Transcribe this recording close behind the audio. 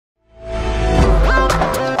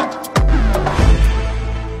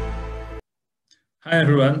Hi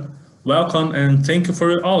everyone, welcome and thank you for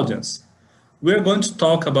your audience. We are going to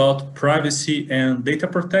talk about privacy and data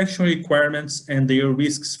protection requirements and their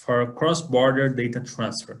risks for cross-border data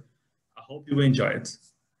transfer. I hope you enjoy it.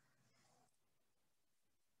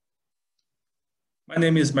 My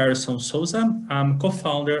name is Marison Souza. I'm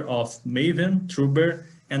co-founder of Maven, Truber,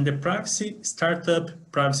 and the privacy startup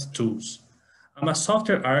Privacy Tools. I'm a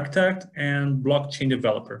software architect and blockchain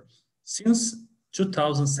developer. Since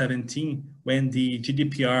 2017, when the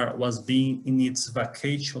GDPR was being in its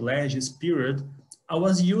vacatio legis period, I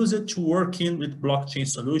was used to working with blockchain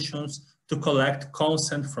solutions to collect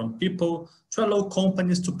consent from people to allow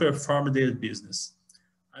companies to perform their business.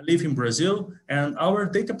 I live in Brazil, and our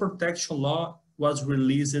data protection law was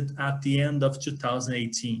released at the end of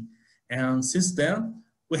 2018. And since then,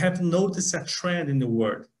 we have noticed a trend in the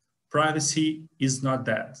world. Privacy is not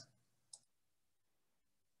dead.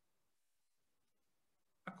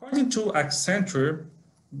 According to Accenture,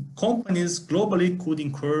 companies globally could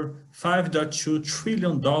incur $5.2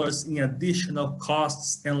 trillion in additional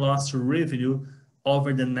costs and lost revenue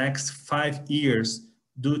over the next 5 years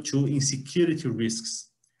due to insecurity risks.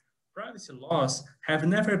 Privacy laws have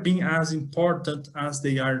never been as important as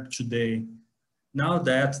they are today, now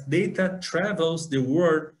that data travels the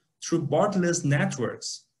world through borderless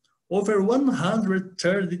networks. Over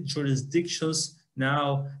 130 jurisdictions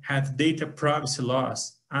now have data privacy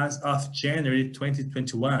laws as of January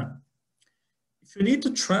 2021. If you need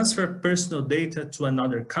to transfer personal data to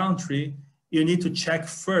another country, you need to check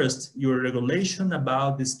first your regulation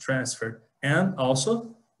about this transfer, and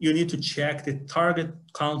also you need to check the target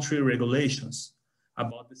country regulations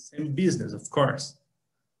about the same business, of course.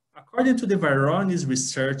 According to the Varonis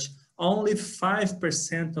research, only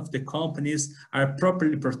 5% of the companies are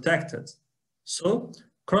properly protected. So,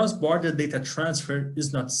 cross-border data transfer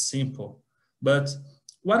is not simple. But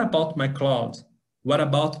what about my cloud? What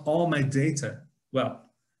about all my data? Well,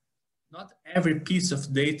 not every piece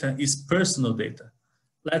of data is personal data.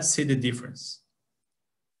 Let's see the difference.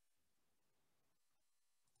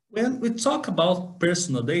 When we talk about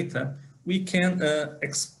personal data, we can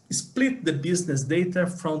split the business data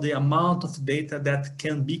from the amount of data that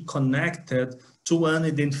can be connected to an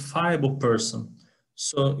identifiable person.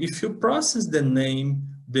 So if you process the name,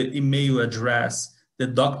 the email address, the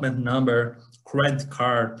document number, credit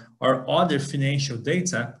card, or other financial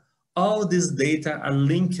data, all these data are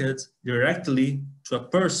linked directly to a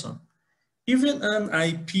person. Even an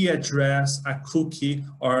IP address, a cookie,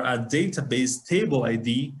 or a database table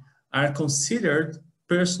ID are considered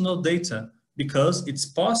personal data because it's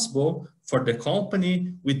possible for the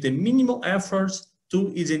company with the minimal efforts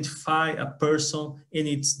to identify a person in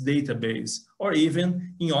its database or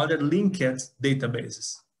even in other linked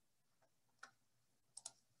databases.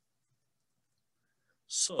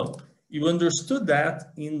 So you understood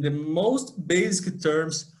that in the most basic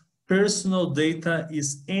terms, personal data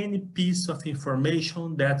is any piece of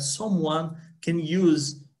information that someone can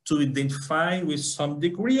use to identify with some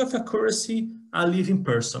degree of accuracy a living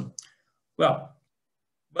person. Well,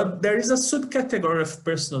 but there is a subcategory of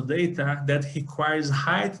personal data that requires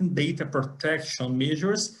heightened data protection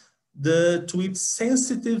measures to its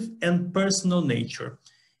sensitive and personal nature.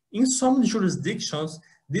 In some jurisdictions,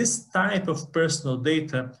 this type of personal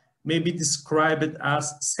data may be described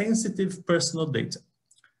as sensitive personal data.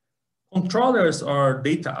 Controllers or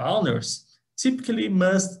data owners typically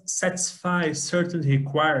must satisfy certain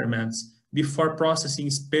requirements before processing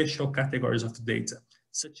special categories of data,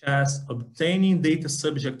 such as obtaining data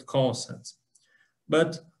subject consent.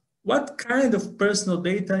 But what kind of personal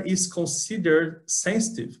data is considered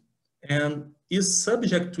sensitive and is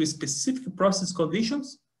subject to specific process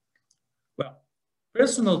conditions? Well,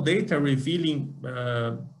 personal data revealing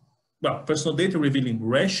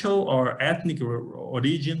racial or ethnic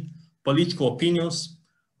origin, political opinions,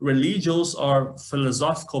 religious or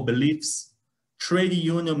philosophical beliefs, trade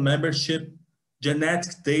union membership,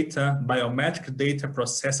 genetic data, biometric data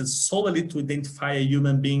processed solely to identify a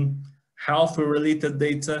human being, health-related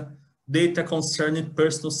data, data concerning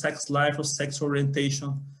personal sex life or sexual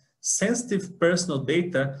orientation. Sensitive personal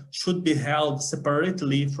data should be held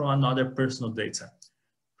separately from another personal data,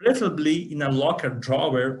 preferably in a locker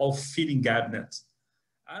drawer or filing cabinet.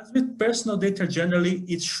 As with personal data generally,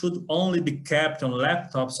 it should only be kept on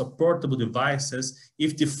laptops or portable devices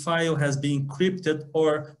if the file has been encrypted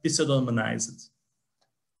or pseudonymized.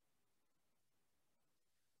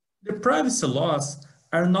 The privacy laws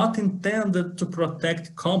are not intended to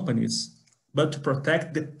protect companies, but to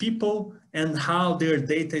protect the people and how their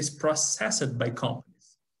data is processed by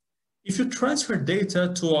companies. If you transfer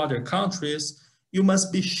data to other countries, you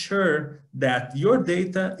must be sure that your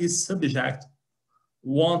data is subject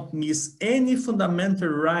won't miss any fundamental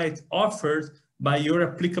right offered by your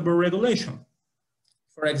applicable regulation.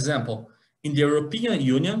 For example, in the European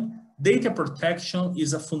Union, data protection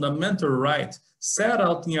is a fundamental right set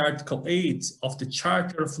out in Article 8 of the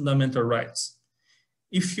Charter of Fundamental Rights.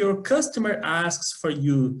 If your customer asks for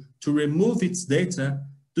you to remove its data,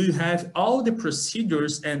 do you have all the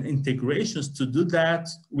procedures and integrations to do that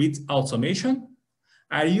with automation?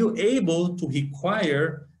 Are you able to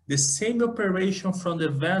require the same operation from the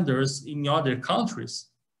vendors in other countries?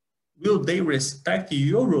 Will they respect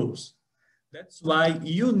your rules? That's why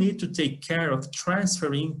you need to take care of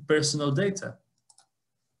transferring personal data.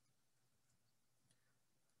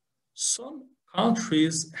 Some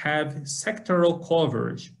countries have sectoral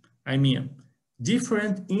coverage. I mean,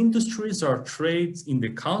 different industries or trades in the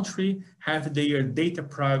country have their data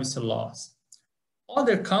privacy laws.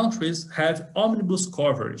 Other countries have omnibus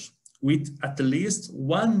coverage with at least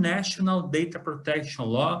one national data protection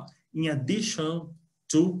law in addition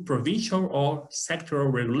to provincial or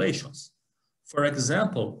sectoral regulations. For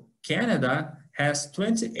example, Canada has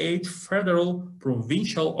 28 federal,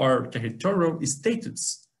 provincial, or territorial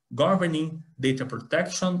statutes governing data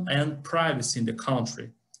protection and privacy in the country.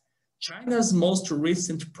 China's most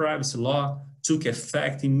recent privacy law took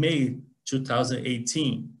effect in May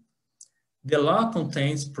 2018. The law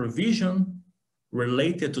contains provision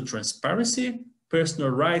related to transparency, personal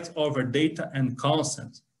rights over data, and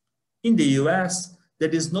consent. In the US, there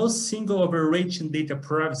is no single overarching data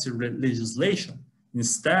privacy legislation.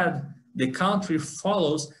 Instead, the country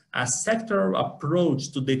follows a sectoral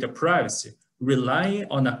approach to data privacy, relying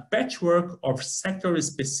on a patchwork of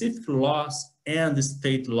sector-specific laws and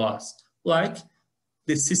state laws, like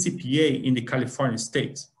the CCPA in the California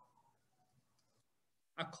state.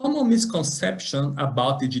 A common misconception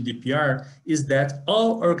about the GDPR is that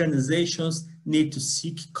all organizations need to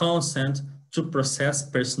seek consent to process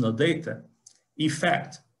personal data. In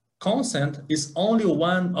fact, consent is only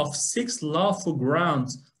one of 6 lawful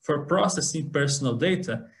grounds for processing personal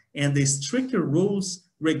data, and the stricter rules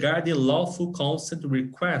regarding lawful consent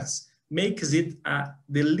requests makes it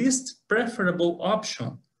the least preferable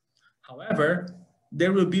option. However,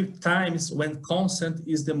 there will be times when consent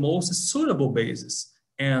is the most suitable basis,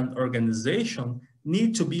 and organizations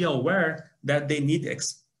need to be aware that they need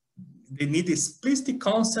explicit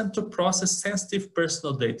consent to process sensitive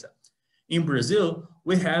personal data. In Brazil,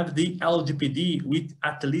 we have the LGPD with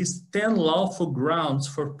at least 10 lawful grounds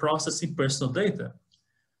for processing personal data.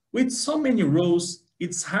 With so many rules,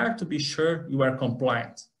 it's hard to be sure you are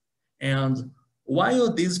compliant. And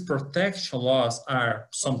while these protection laws are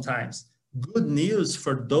sometimes good news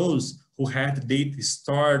for those who have data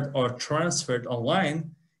stored or transferred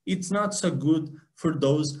online, it's not so good for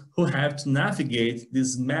those who have to navigate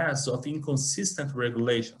this mess of inconsistent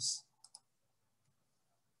regulations.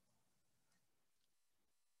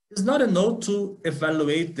 It's not enough to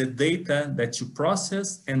evaluate the data that you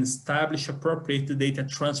process and establish appropriate data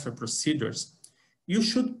transfer procedures. You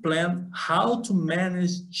should plan how to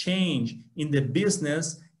manage change in the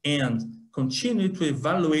business and continue to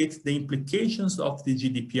evaluate the implications of the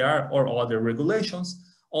GDPR or other regulations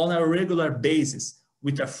on a regular basis,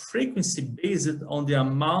 with a frequency based on the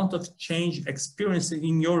amount of change experienced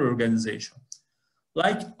in your organization.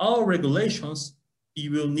 Like all regulations,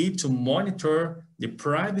 you will need to monitor the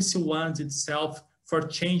privacy ones itself for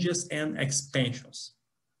changes and expansions.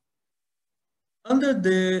 Under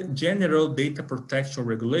the General Data Protection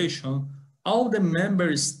Regulation, all the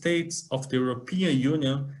member states of the European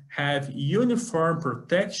Union have uniform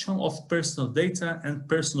protection of personal data and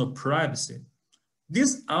personal privacy.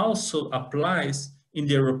 This also applies in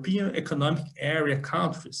the European Economic Area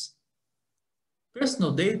countries.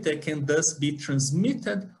 Personal data can thus be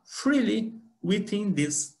transmitted freely within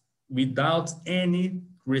this without any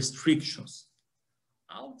restrictions.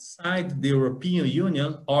 Outside the European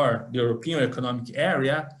Union or the European Economic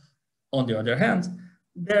Area, on the other hand,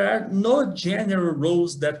 there are no general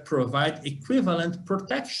rules that provide equivalent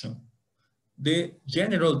protection. The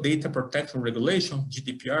General Data Protection Regulation,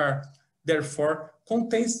 GDPR, therefore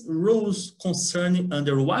contains rules concerning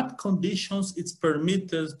under what conditions it's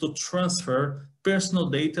permitted to transfer personal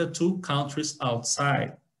data to countries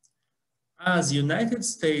outside. As the United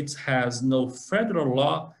States has no federal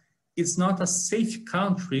law, it's not a safe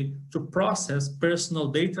country to process personal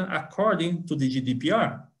data according to the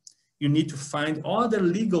GDPR. You need to find other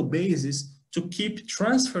legal bases to keep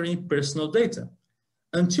transferring personal data.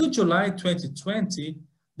 Until July 2020,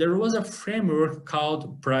 there was a framework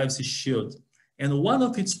called Privacy Shield, and one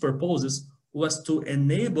of its purposes was to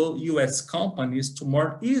enable US companies to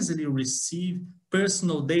more easily receive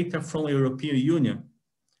personal data from the European Union.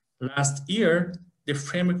 Last year, the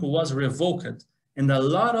framework was revoked, and a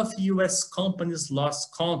lot of US companies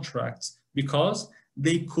lost contracts because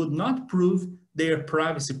they could not prove their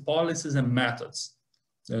privacy policies and methods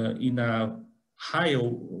in a high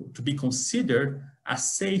to be considered a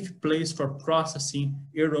safe place for processing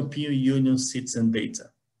European Union citizen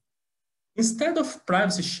data. Instead of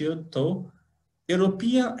Privacy Shield, though,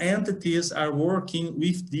 European entities are working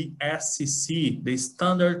with the SCC, the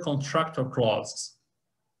Standard Contractor Clauses.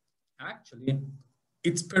 Actually,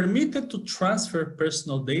 it's permitted to transfer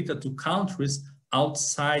personal data to countries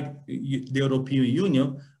outside the European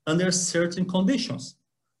Union under certain conditions.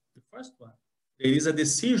 The first one, there is a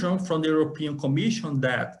decision from the European Commission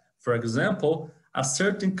that, for example, a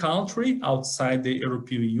certain country outside the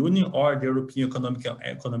European Union or the European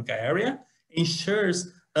Economic Area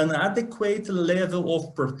ensures an adequate level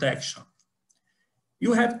of protection.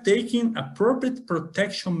 You have taken appropriate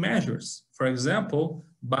protection measures, for example,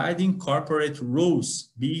 binding corporate rules,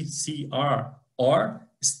 BCR, or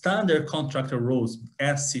standard contractor rules,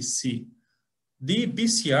 SCC. The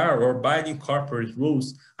BCR, or binding corporate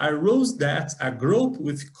rules, are rules that a group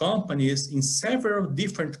with companies in several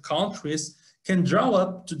different countries can draw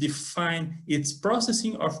up to define its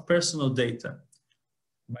processing of personal data.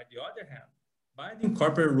 By the other hand, binding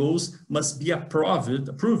corporate rules must be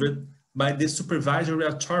approved by the supervisory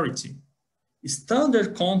authority.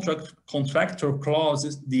 Standard contractor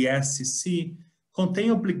clauses, the SCC,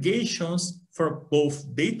 contain obligations for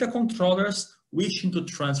both data controllers wishing to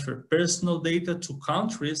transfer personal data to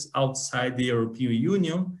countries outside the European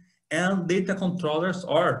Union and data controllers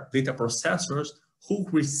or data processors who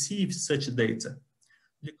receive such data.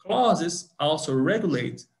 The clauses also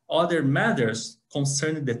regulate other matters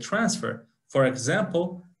concerning the transfer, for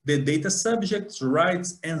example, the data subject's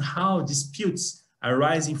rights and how disputes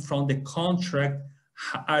arising from the contract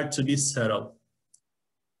are to be settled.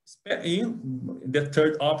 The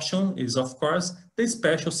third option is, of course, the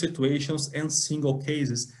special situations and single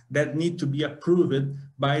cases that need to be approved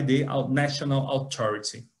by the national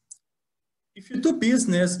authority. If you do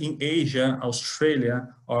business in Asia,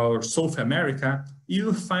 Australia, or South America, you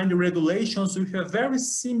will find regulations with a very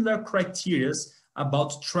similar criteria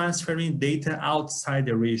about transferring data outside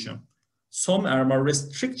the region. Some are more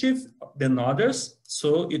restrictive than others,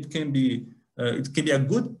 so it can be a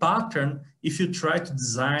good pattern if you try to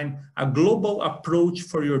design a global approach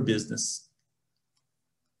for your business.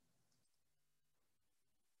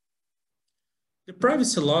 The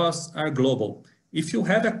privacy laws are global. If you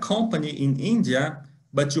have a company in India,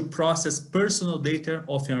 but you process personal data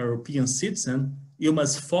of an European citizen, you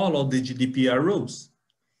must follow the GDPR rules.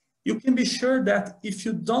 You can be sure that if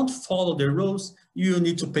you don't follow the rules, you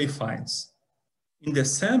need to pay fines. In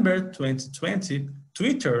December 2020,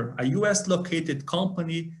 Twitter, a US-located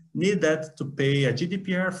company, needed to pay a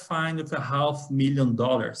GDPR fine of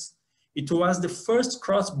 $500,000. It was the first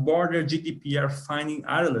cross-border GDPR fine in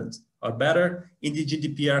Ireland, or better, in the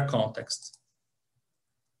GDPR context.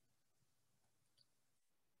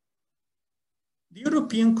 The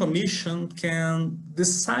European Commission can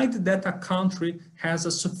decide that a country has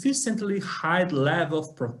a sufficiently high level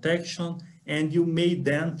of protection, and you may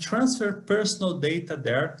then transfer personal data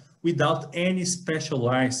there without any special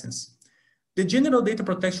license. The General Data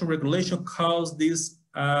Protection Regulation calls this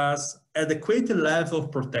as adequate level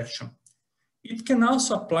of protection. It can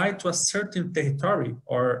also apply to a certain territory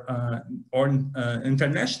or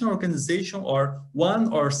international organization or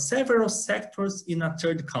one or several sectors in a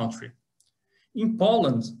third country. In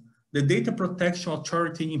Poland, the Data Protection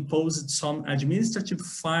Authority imposed some administrative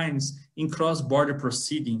fines in cross-border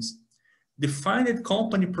proceedings. The fined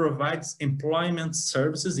company provides employment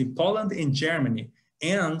services in Poland and Germany,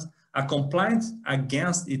 and a complaint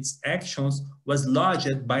against its actions was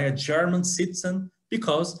lodged by a German citizen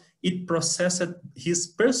because it processed his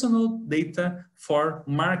personal data for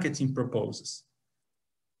marketing purposes.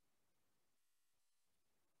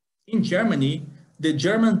 In Germany, the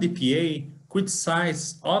German DPA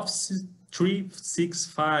criticized Office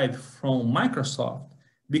 365 from Microsoft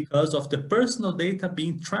because of the personal data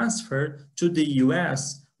being transferred to the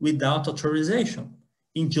US without authorization.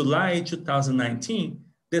 In July 2019,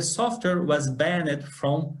 the software was banned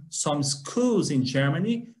from some schools in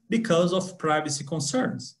Germany because of privacy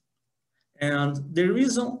concerns. And the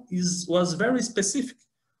reason was very specific.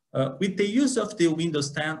 With the use of the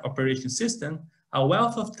Windows 10 operating system, a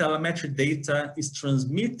wealth of telemetry data is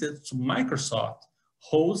transmitted to Microsoft,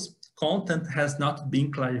 whose content has not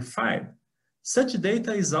been clarified. Such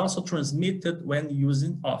data is also transmitted when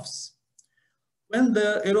using Office. When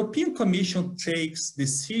the European Commission takes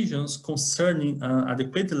decisions concerning an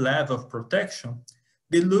adequate level of protection,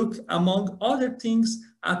 They look, among other things,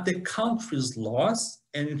 at the country's laws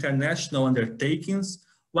and international undertakings,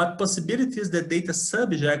 what possibilities the data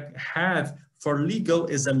subject have for legal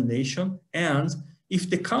examination, and if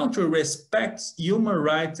the country respects human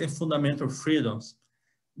rights and fundamental freedoms.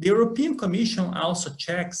 The European Commission also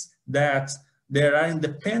checks that there are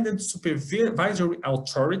independent supervisory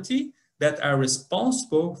authorities that are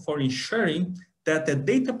responsible for ensuring that the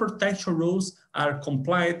data protection rules are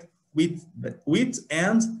complied with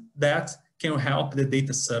and that can help the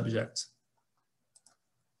data subject.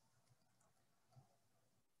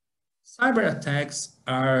 Cyber attacks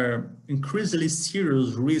are increasingly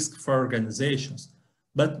serious risk for organizations,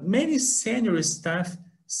 but many senior staff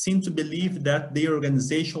seem to believe that their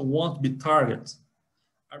organization won't be targeted.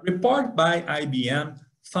 A report by IBM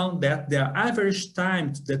found that the average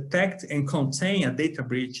time to detect and contain a data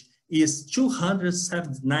breach is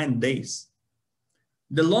 279 days.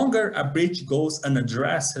 The longer a breach goes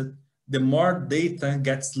unaddressed, the more data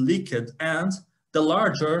gets leaked and the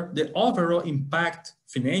larger the overall impact,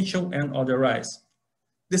 financial and otherwise.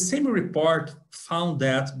 The same report found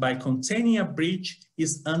that by containing a breach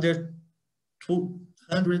is under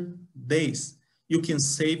 200 days, you can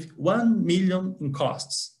save 1 million in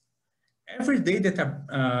costs. Every day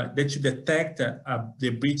that you detect the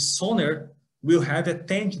breach sooner will have a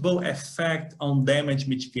tangible effect on damage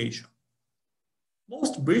mitigation.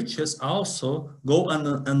 Most breaches also go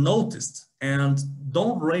unnoticed and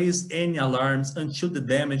don't raise any alarms until the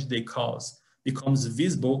damage they cause becomes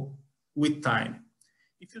visible with time.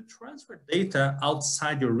 If you transfer data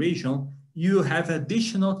outside your region, you have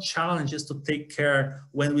additional challenges to take care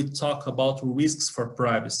when we talk about risks for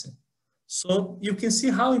privacy. So you can see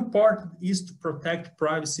how important it is to protect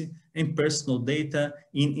privacy and personal data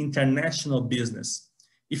in international business.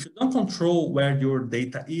 If you don't control where your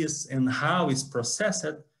data is and how it's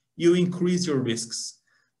processed, you increase your risks.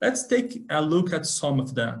 Let's take a look at some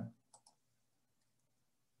of them.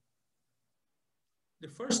 The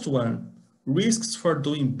first one, risks for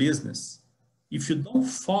doing business. If you don't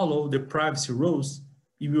follow the privacy rules,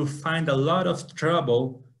 you will find a lot of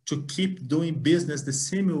trouble to keep doing business the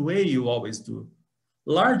same way you always do.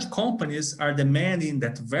 Large companies are demanding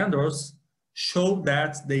that vendors show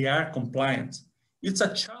that they are compliant. It's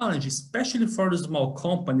a challenge, especially for the small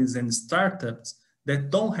companies and startups that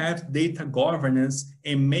don't have data governance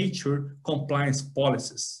and mature compliance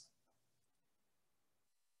policies.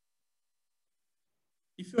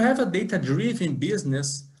 If you have a data-driven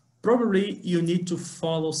business, probably you need to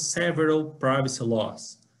follow several privacy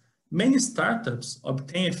laws. Many startups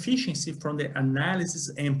obtain efficiency from the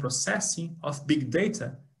analysis and processing of big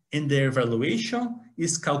data, and their evaluation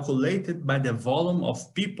is calculated by the volume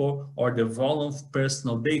of people or the volume of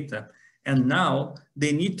personal data. And now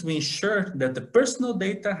they need to ensure that the personal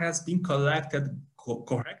data has been collected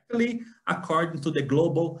correctly according to the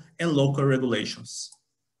global and local regulations.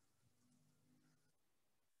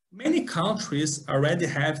 Many countries already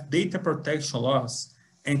have data protection laws,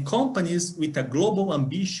 and companies with a global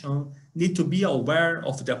ambition need to be aware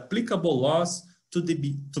of the applicable laws to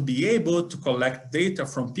be able to collect data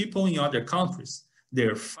from people in other countries,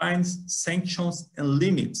 their fines, sanctions, and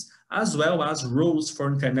limits, as well as rules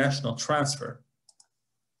for international transfer.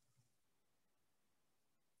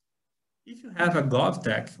 If you have a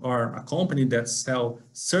GovTech or a company that sells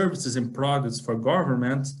services and products for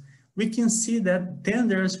government, we can see that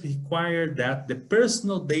tenders require that the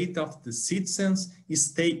personal data of the citizens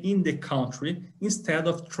stay in the country instead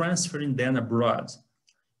of transferring them abroad.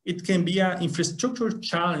 It can be an infrastructure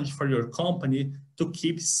challenge for your company to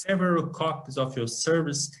keep several copies of your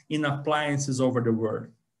service in appliances over the world.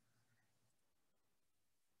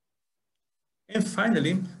 And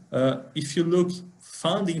finally, if you look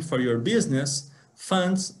funding for your business,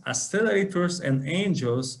 funds, accelerators, and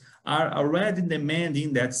angels are already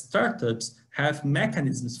demanding that startups have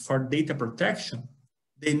mechanisms for data protection.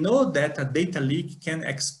 They know that a data leak can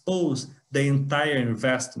expose the entire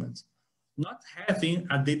investment. Not having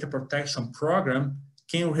a data protection program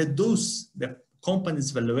can reduce the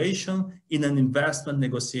company's valuation in an investment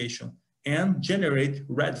negotiation and generate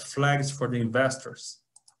red flags for the investors.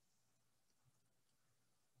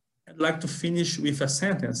 I'd like to finish with a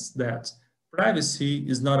sentence that privacy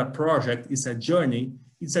is not a project, it's a journey.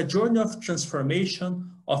 It's a journey of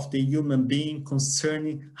transformation of the human being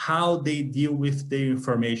concerning how they deal with their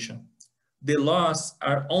information. The laws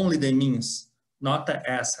are only the means, not the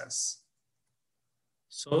essence.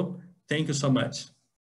 So, thank you so much.